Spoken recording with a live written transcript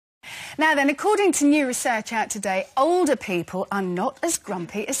Now then, according to new research out today, older people are not as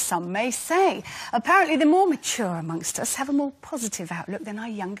grumpy as some may say. Apparently, the more mature amongst us have a more positive outlook than our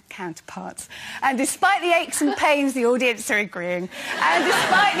younger counterparts. And despite the aches and pains, the audience are agreeing, and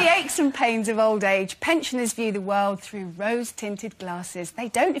despite the aches and pains of old age, pensioners view the world through rose-tinted glasses. They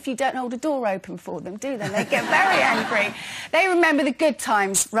don't if you don't hold a door open for them, do they? They get very angry. They remember the good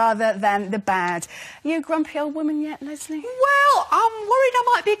times rather than the bad. Are you a grumpy old woman yet, Leslie? Well, I'm worried I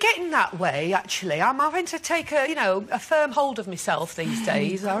might be getting that way, actually. I'm having to take a firm hold of myself these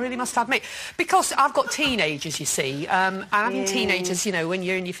days, I really must admit. Because I've got teenagers, you see, and having teenagers, you know, when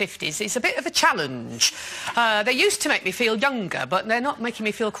you're in your 50s, it's a bit of a challenge. They used to make me feel younger, but they're not making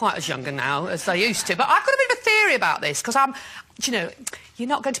me feel quite as younger now as they used to. But I've got a bit of a theory about this, because you know, you're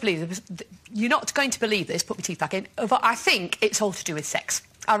not going to believe this, put my teeth back in, but I think it's all to do with sex.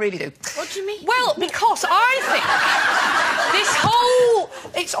 I really do. What do you mean? Well, because I think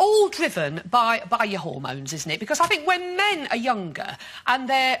it's all driven by your hormones, isn't it? Because I think when men are younger and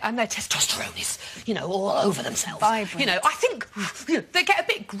their testosterone is, you know, all over themselves, vibrant. you know, I think they get a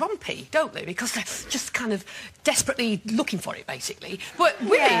bit grumpy, don't they? Because they're just kind of desperately looking for it, basically. But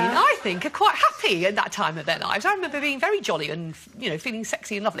women, I think, are quite happy at that time of their lives. I remember being very jolly and, you know, feeling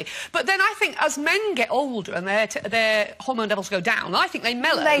sexy and lovely. But then I think as men get older and their hormone levels go down, I think they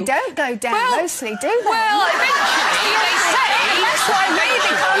mellow. They don't go down mostly, do they? Well, eventually, they say... That's why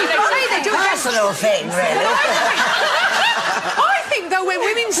they do a personal thing, really. I think, though, when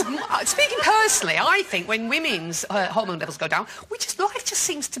women's... Speaking personally, I think when women's hormone levels go down, life just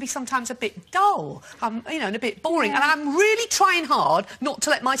seems to be sometimes a bit dull, you know, and a bit boring. And I'm really trying hard not to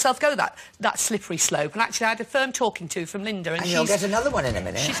let myself go that slippery slope. And actually, I had a firm talking to from Linda, and you'll get another one in a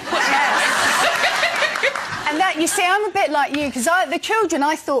minute. She's And that, you see, I'm a bit like you, because the children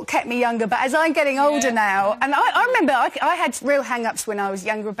I thought kept me younger, but as I'm getting older now, and I remember I had real hang-ups when I was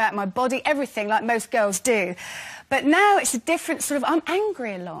younger about my body, everything, like most girls do. But now it's a different sort of... I'm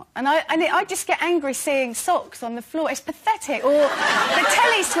angry a lot. And I just get angry seeing socks on the floor. It's pathetic. Or the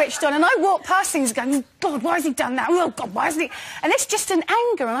telly switched on and I walk past things going, oh, God, why has he done that? Oh, God, why hasn't he... And it's just an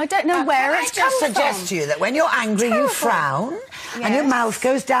anger and I don't know where it's come from. I just suggest to you that when you're angry, you frown and your mouth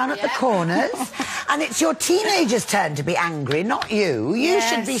goes down at the corners and it's your teenager's turn to be angry, not you. You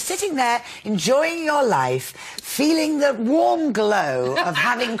should be sitting there enjoying your life, feeling the warm glow of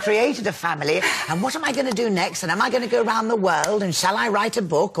having created a family and what am I going to do next? And am I going to go around the world and shall I write a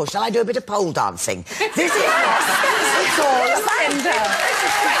book or shall I do a bit of pole dancing? This is it's all about.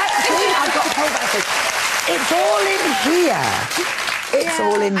 I've got pole dancing. It's all in here. It's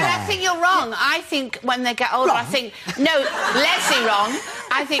all in there. And I think you're wrong. I think when they get older, I think... No, Leslie wrong.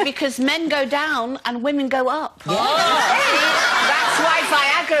 I think because men go down and women go up. Yeah. That's why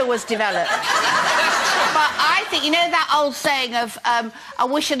Viagra was developed. But I think, you know that old saying of, I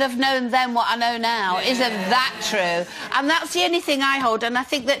wish I'd have known then what I know now? Isn't that true? And that's the only thing I hold. And I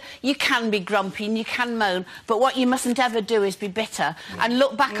think that you can be grumpy and you can moan, but what you mustn't ever do is be bitter and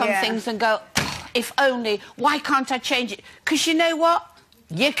look back on things and go, if only, why can't I change it? Because you know what?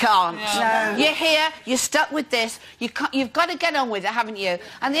 You can't. No. You're here, you're stuck with this, you've got to get on with it, haven't you?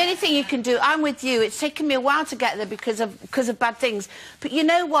 And the only thing you can do, I'm with you, it's taken me a while to get there because of bad things. But you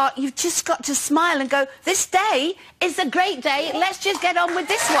know what? You've just got to smile and go, this day is a great day, let's just get on with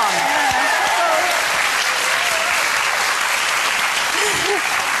this one.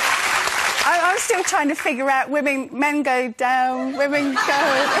 I'm still trying to figure out men go down, women go...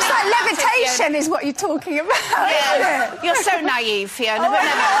 It's like levitation is what you're talking about, isn't it? You're so naive, Fiona, but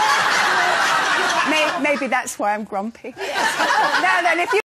never... Maybe that's why I'm grumpy. Now then, if you...